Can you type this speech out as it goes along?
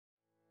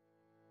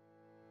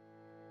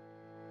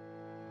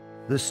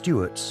The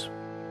Stuarts.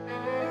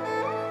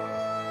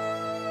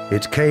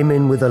 It Came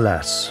In With a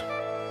Lass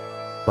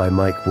by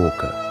Mike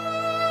Walker.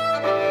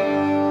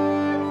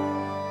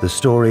 The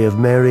story of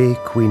Mary,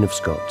 Queen of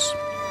Scots.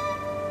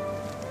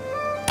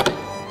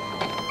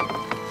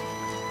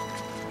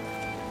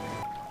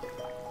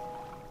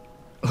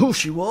 Who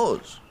she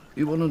was?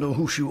 You want to know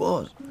who she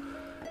was?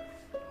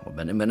 Well,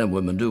 many men and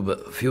women do,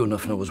 but few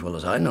enough know as well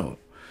as I know.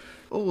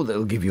 Oh,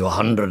 they'll give you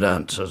 100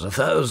 answers,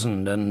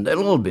 1,000, and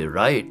they'll all be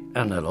right,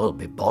 and they'll all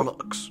be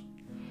bollocks.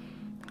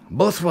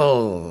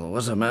 Bothwell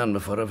was a man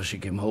before ever she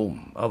came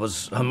home. I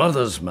was her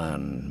mother's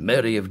man,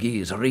 Mary of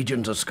Guise,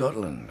 regent of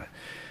Scotland.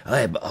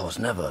 Aye, but I was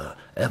never,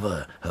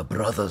 ever her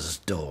brother's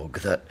dog,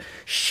 that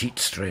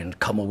sheet-strained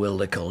cummerwill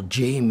they called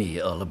Jamie,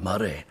 Earl of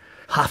Murray.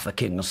 Half a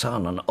king's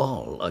son and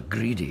all a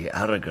greedy,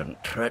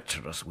 arrogant,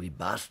 treacherous wee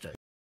bastard.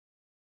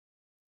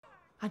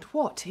 And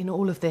what in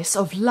all of this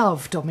of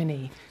love,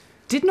 Dominie?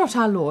 Did not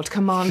our Lord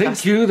command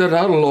us... Think you that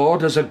our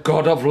Lord is a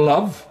God of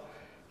love?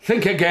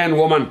 Think again,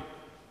 woman,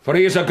 for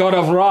he is a God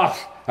of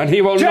wrath, and he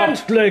will not...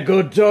 Gently,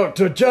 good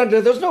doctor,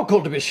 gently. There's no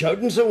call to be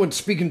shouting so when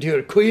speaking to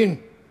your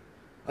queen.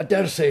 I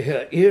dare say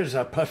her ears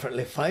are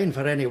perfectly fine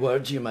for any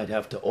words you might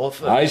have to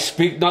offer. I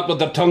speak not with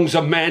the tongues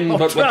of men, but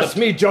with trust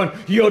me, John,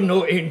 you're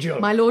no angel.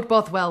 My Lord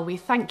Bothwell, we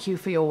thank you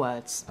for your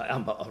words. I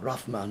am but a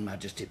rough man,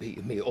 Majesty, but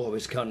you may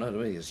always count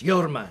on me as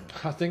your man.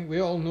 I think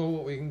we all know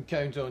what we can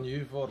count on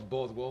you for,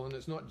 Bothwell, and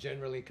it's not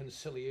generally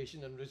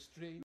conciliation and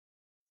restraint.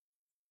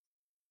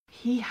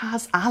 He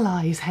has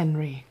allies,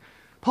 Henry.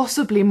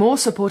 Possibly more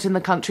support in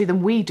the country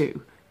than we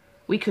do.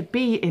 We could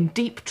be in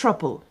deep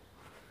trouble.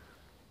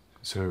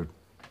 So,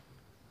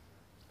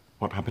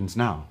 what happens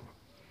now?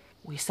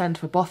 We send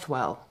for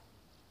Bothwell.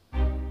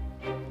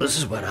 This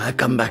is where I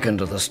come back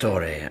into the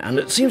story, and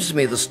it seems to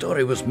me the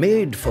story was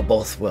made for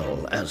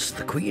Bothwell, as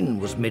the Queen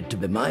was made to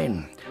be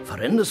mine.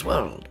 For in this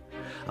world,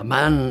 a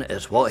man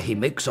is what he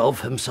makes of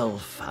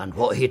himself and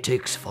what he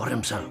takes for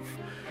himself.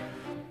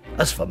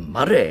 As for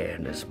Murray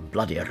and his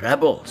bloody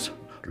rebels,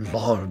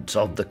 lords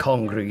of the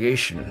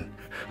congregation,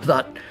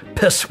 that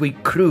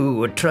piss-weak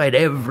crew had tried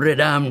every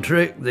damn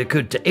trick they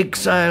could to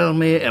exile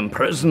me,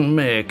 imprison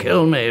me,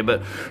 kill me,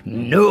 but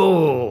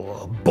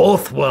no,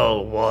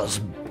 Bothwell was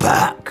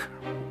back.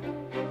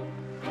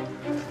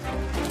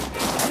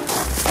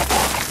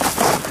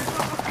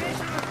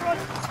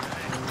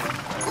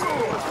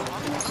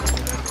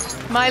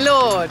 My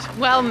lord,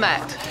 well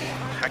met.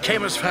 I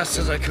came as fast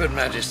as I could,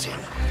 Majesty.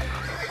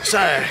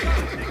 Sire,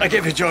 I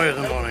gave you joy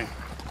in the morning.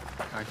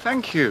 I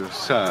thank you,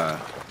 sir.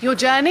 Your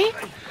journey?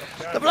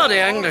 The bloody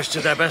English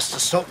did their best to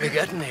stop me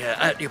getting here,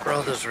 at your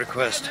brother's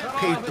request.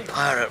 Paid the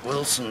pirate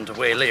Wilson to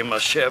waylay my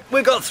ship.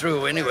 We got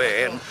through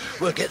anyway, and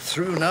we'll get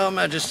through now,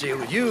 Majesty,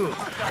 with you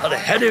at the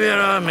head of your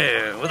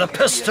army, with a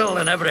pistol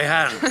in every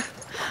hand.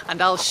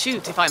 And I'll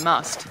shoot if I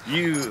must.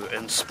 You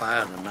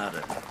inspire the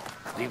matter.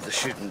 Leave the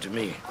shooting to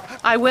me.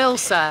 I will,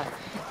 sir,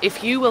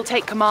 if you will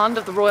take command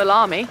of the Royal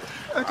Army.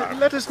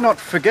 Let us not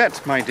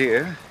forget, my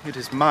dear, it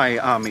is my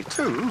army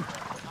too.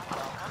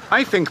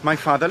 I think my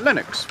father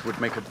Lennox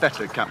would make a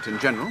better Captain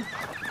General.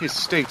 His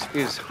state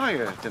is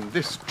higher than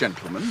this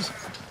gentleman's.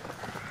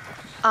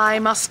 I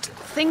must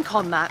think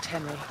on that,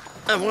 Henry.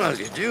 Well,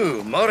 you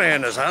do. Murray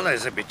and his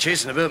allies would be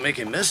chasing about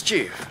making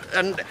mischief.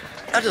 And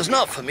it is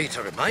not for me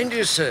to remind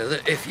you, sir,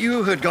 that if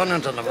you had gone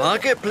into the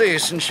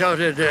marketplace and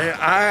shouted,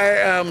 I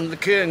am the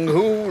king,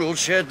 who will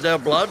shed their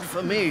blood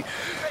for me?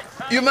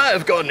 You might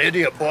have got an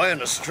idiot boy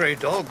and a stray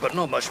dog, but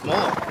not much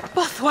more.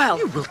 Bothwell!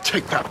 You will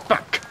take that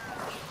back.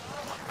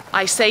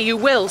 I say you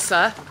will,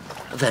 sir.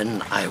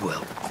 Then I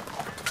will.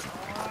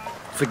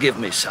 Forgive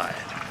me, sire.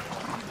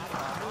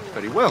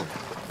 Very well.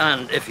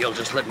 And if you'll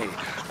just let me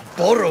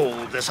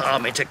borrow this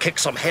army to kick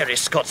some hairy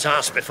Scots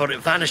ass before it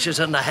vanishes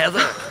in the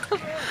heather.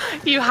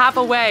 You have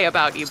a way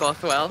about you,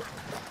 Bothwell.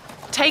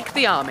 Take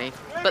the army,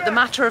 but the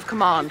matter of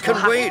command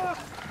Can wait,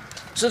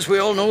 since we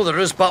all know there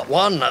is but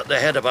one at the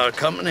head of our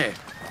company,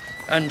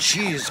 and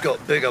she's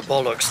got bigger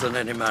bollocks than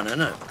any man in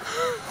it.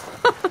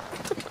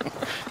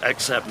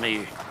 Except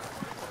me.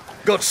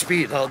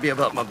 Godspeed, I'll be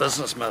about my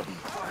business, madam.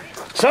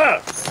 Sir!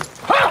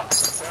 Ha!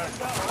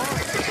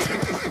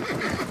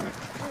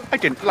 I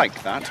didn't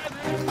like that.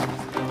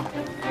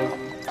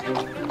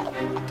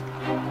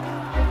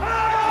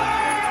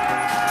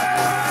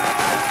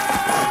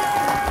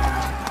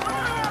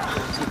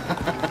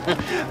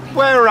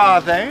 Where are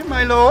they,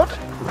 my lord?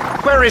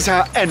 Where is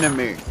our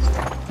enemy?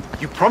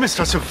 You promised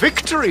us a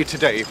victory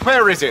today.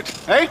 Where is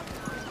it, eh?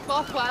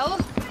 Bothwell,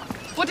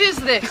 what is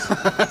this?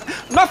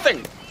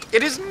 Nothing.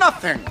 It is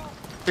nothing.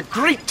 The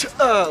great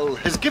Earl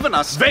has given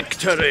us...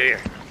 Victory!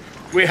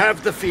 We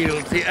have the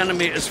field. The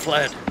enemy is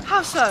fled.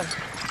 How so?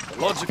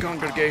 The lords of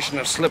congregation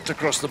have slipped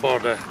across the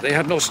border. They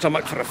had no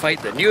stomach for a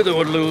fight. They knew they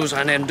would lose,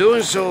 and in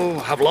doing so,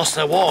 have lost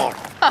their war.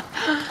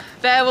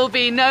 There will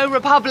be no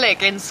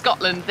republic in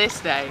Scotland this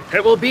day.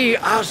 It will be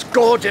as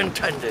God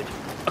intended.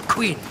 A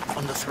queen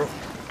on the throne.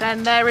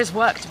 Then there is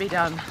work to be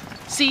done.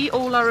 See,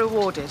 all are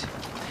rewarded.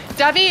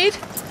 David!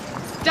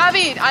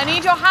 David, I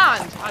need your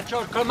hand. At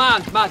your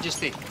command,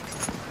 Majesty.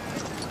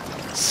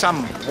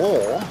 Some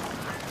war?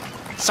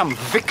 some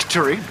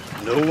victory.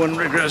 No one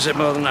regrets it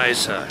more than I,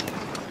 sir.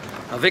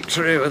 A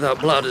victory without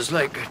blood is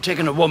like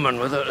taking a woman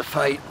without a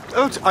fight.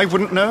 Oh, I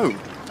wouldn't know.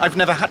 I've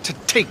never had to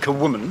take a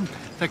woman.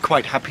 They're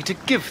quite happy to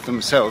give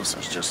themselves.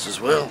 That's just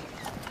as well.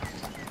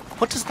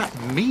 What does that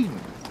mean?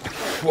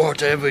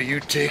 Whatever you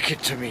take it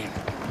to mean.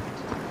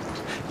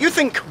 You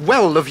think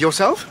well of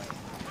yourself?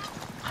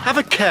 Have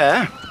a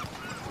care.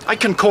 I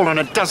can call on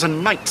a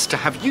dozen knights to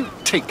have you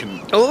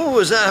taken. Oh,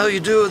 is that how you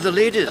do with the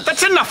ladies?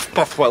 That's enough,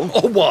 Bothwell.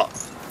 Oh,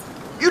 what?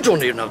 You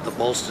don't even have the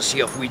balls to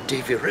see off wee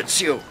Davy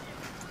Rizzio.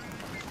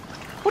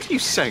 What are you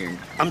saying?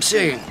 I'm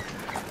saying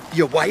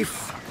your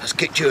wife has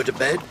kicked you out of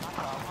bed,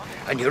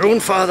 and your own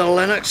father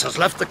Lennox has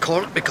left the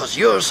court because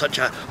you're such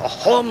a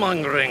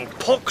whoremongering,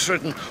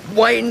 pox-ridden,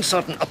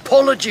 wine-sodden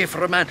apology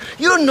for a man.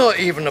 You're not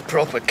even a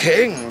proper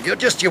king. You're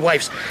just your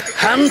wife's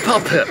hand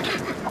puppet.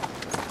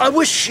 I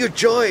wish you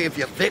joy of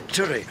your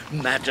victory,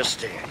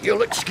 Majesty.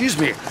 You'll excuse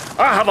me.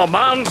 I have a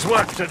man's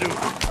work to do.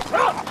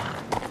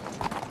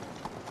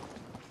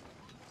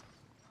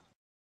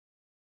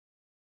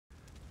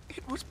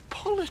 It was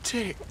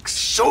politics.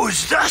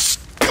 So's this.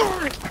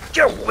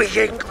 You wee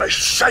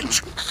English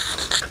sons.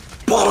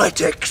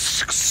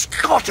 Politics,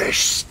 Scottish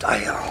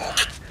style.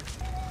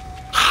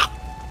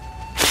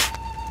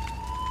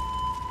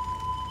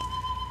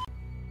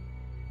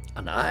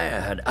 And I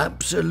had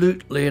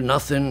absolutely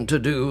nothing to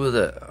do with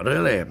it,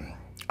 really.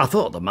 I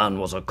thought the man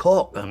was a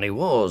cock, and he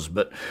was,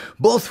 but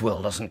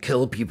Bothwell doesn't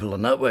kill people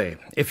in that way.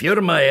 If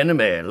you're my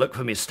enemy, look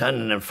for me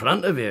standing in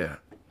front of you.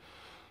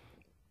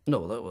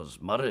 No, that was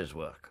Murray's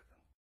work.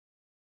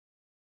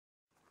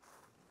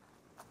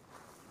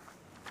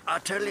 I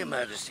tell you,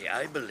 Majesty,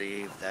 I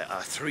believe there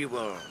are three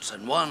worlds,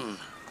 and one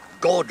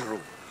God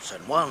rules,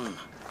 and one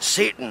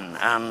Satan,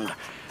 and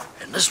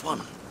in this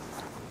one,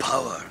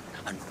 power.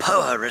 And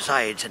power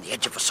resides in the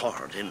edge of a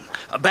sword, in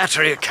a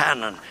battery of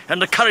cannon,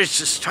 and the courage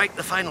to strike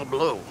the final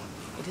blow.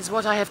 It is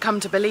what I have come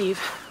to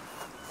believe.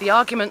 The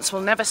arguments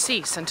will never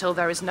cease until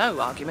there is no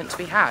argument to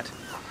be had.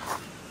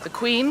 The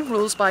Queen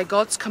rules by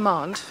God's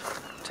command.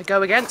 To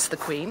go against the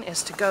Queen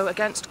is to go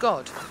against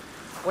God,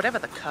 whatever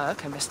the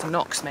Kirk and Mr.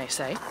 Knox may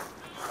say.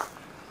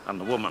 And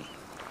the woman,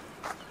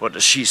 what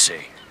does she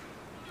say?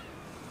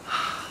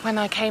 When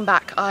I came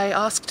back, I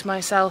asked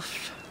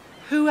myself,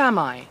 who am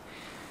I?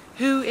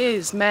 Who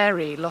is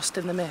Mary lost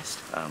in the mist?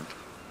 And?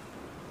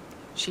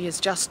 She is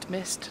just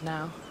mist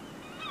now.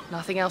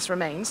 Nothing else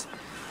remains.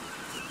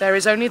 There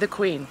is only the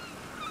Queen.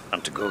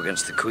 And to go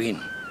against the Queen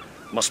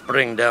must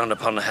bring down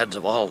upon the heads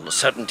of all the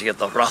certainty of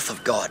the wrath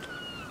of God.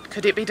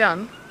 Could it be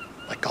done?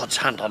 By God's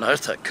hand on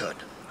earth it could.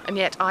 And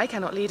yet I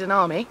cannot lead an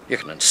army. You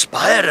can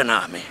inspire an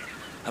army.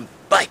 And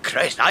by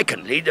Christ, I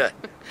can lead it.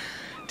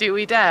 Do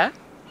we dare?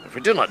 If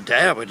we do not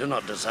dare, we do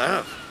not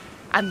deserve.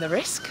 And the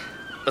risk?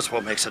 That's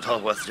what makes it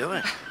all worth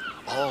doing.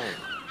 All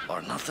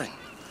or nothing.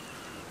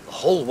 The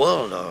whole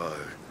world or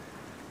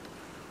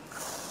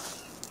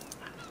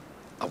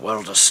a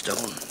world of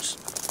stones.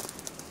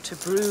 To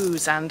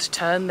bruise and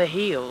turn the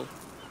heel.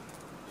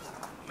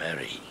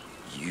 Mary,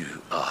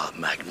 you are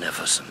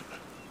magnificent.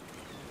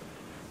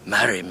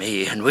 Marry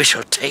me and we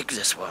shall take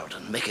this world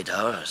and make it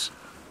ours.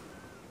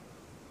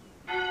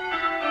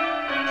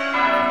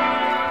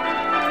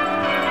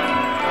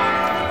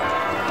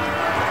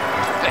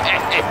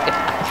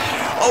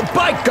 Oh,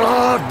 by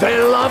God,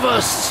 they love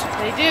us!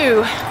 They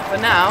do, for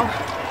now.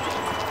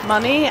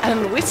 Money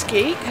and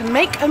whiskey can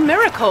make a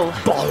miracle.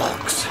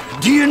 Bollocks!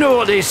 Do you know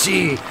what they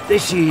see? They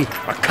see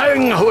a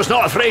king who is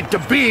not afraid to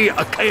be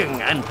a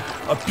king, and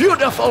a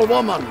beautiful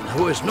woman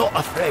who is not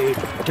afraid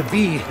to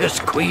be his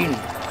queen.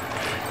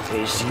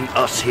 They see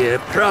us here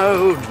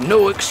proud,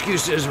 no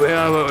excuses, we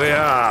are what we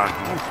are.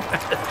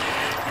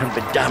 And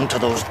be damned to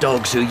those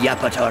dogs who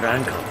yap at our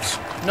ankles.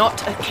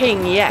 Not a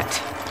king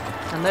yet.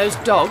 And those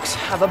dogs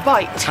have a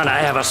bite. And I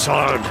have a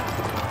sword.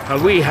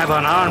 And we have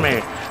an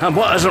army. And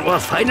what isn't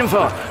worth fighting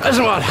for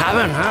isn't worth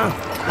having, huh?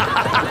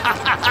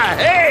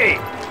 Hey!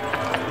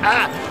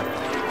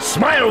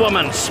 Smile,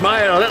 woman,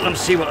 smile. Let them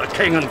see what the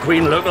king and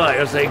queen look like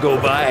as they go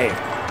by.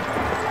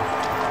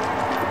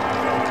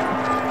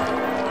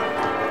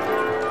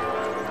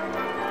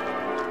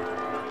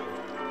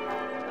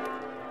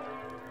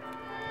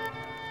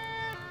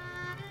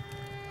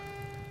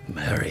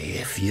 Mary,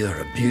 if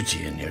you're a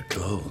beauty in your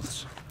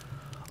clothes,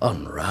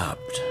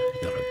 unwrapped,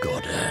 you're a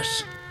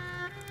goddess.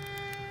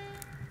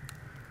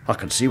 I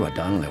can see why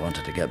Donnelly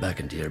wanted to get back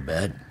into your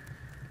bed.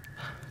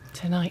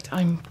 Tonight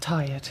I'm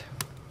tired.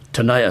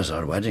 Tonight is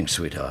our wedding,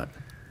 sweetheart.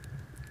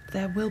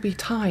 There will be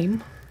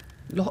time.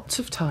 Lots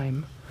of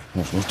time.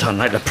 There's no time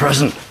like the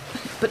present.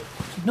 But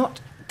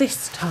not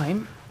this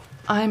time.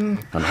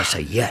 And I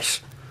say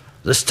yes.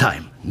 This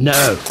time,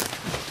 no.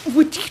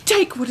 Would you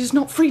take what is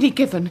not freely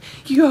given?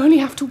 You only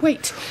have to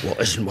wait.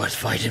 What isn't worth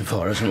fighting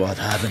for isn't worth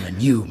having,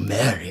 and you,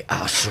 Mary,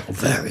 are so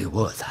very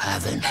worth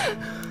having.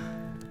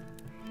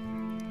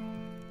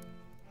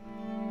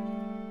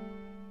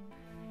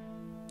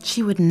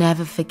 She would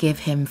never forgive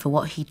him for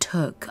what he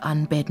took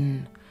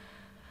unbidden.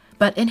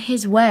 But in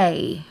his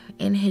way,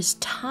 in his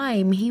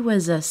time, he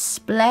was a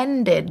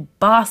splendid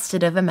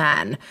bastard of a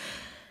man.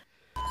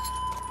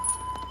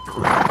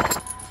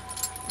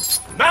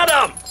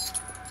 Madam!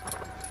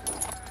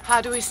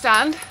 How do we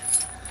stand?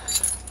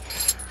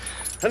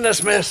 In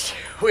this mist,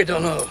 we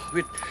don't know.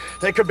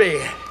 They could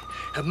be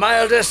a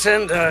mile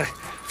distant,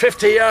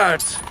 50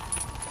 yards.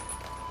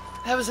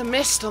 There was a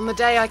mist on the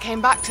day I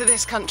came back to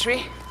this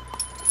country.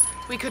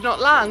 We could not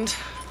land.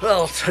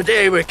 Well,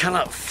 today we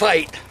cannot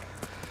fight.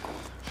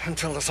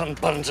 Until the sun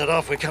burns it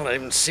off, we cannot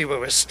even see where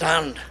we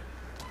stand.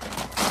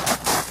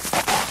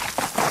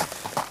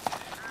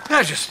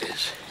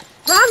 Majesties.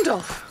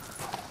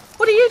 Randolph!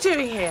 What are you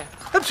doing here?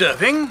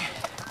 Observing.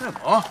 No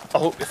more. I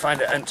hope you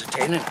find it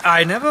entertaining.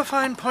 I never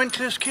find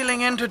pointless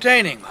killing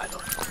entertaining, my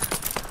lord.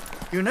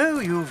 You know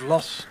you've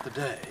lost the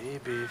day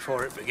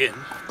before it begins.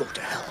 Go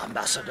to hell,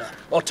 Ambassador.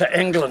 Or to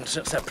England,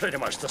 since they're pretty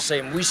much the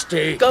same. We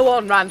stay. Go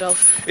on,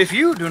 Randolph. If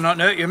you do not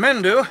know what your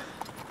men do,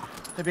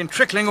 they've been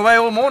trickling away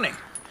all morning.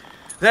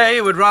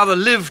 They would rather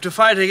live to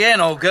fight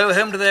again or go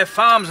home to their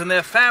farms and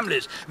their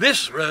families.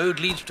 This road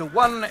leads to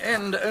one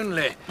end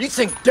only. You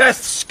think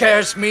death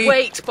scares me?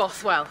 Wait,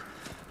 Bothwell.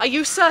 Are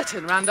you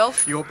certain,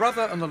 Randolph? Your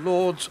brother and the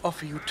lords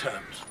offer you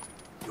terms.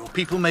 Your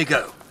people may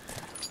go.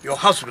 Your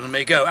husband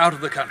may go out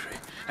of the country.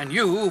 And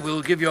you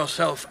will give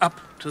yourself up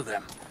to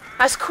them.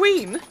 As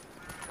queen?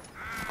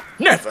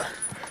 Never.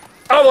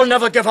 I will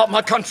never give up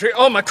my country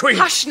or my queen.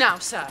 Hush now,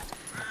 sir.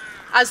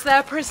 As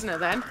their prisoner,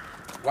 then?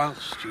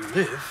 Whilst you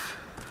live,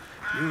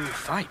 you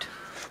fight.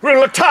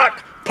 We'll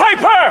attack!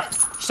 Piper!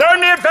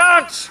 Sound the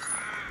advance!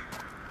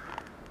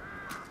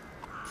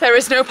 There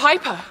is no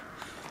piper.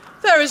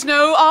 There is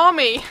no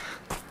army.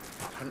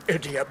 An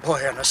idiot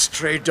boy and a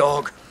stray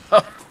dog.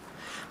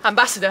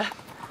 Ambassador,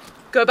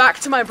 go back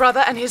to my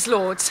brother and his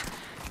lords.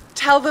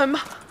 Tell them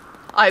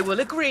I will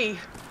agree.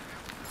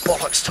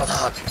 Bollocks to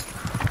that.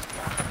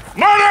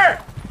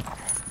 Murder!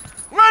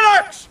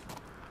 Lennox!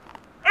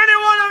 Any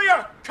one of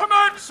you, come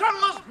out,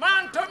 settlers,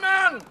 man to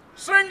man!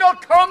 Single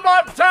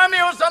combat, damn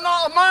you, is there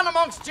not a man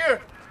amongst you?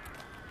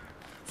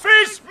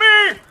 Face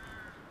me!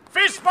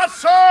 Face my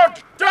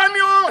sword! Damn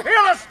you all, here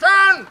I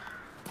stand!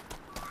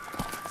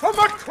 For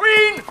my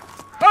queen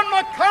and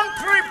my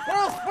country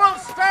Bothwell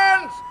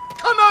stands!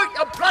 Come out,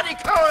 you bloody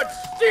cowards!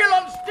 Steel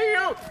on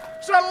steel!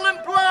 Settle in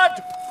blood!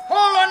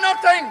 All or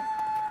nothing!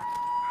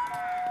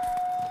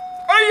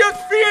 Are you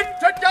feared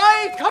to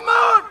die? Come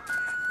out!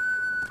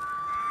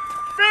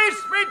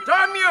 Face me,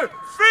 damn you!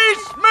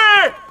 Face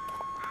me!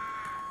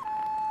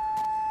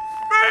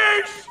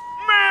 Face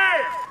me!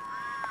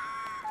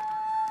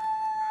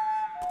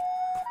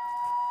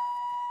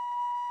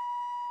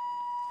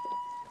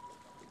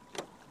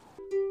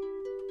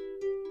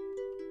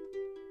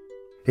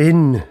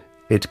 In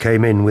It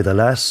Came In With a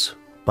Lass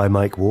by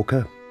Mike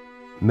Walker.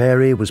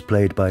 Mary was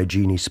played by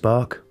Jeany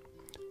Spark,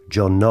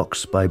 John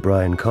Knox by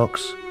Brian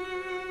Cox,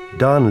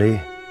 Darnley,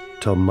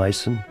 Tom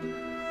Myson,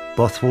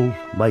 Bothwell,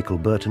 Michael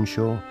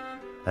Bertenshaw,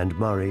 and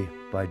Murray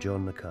by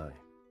John Mackay.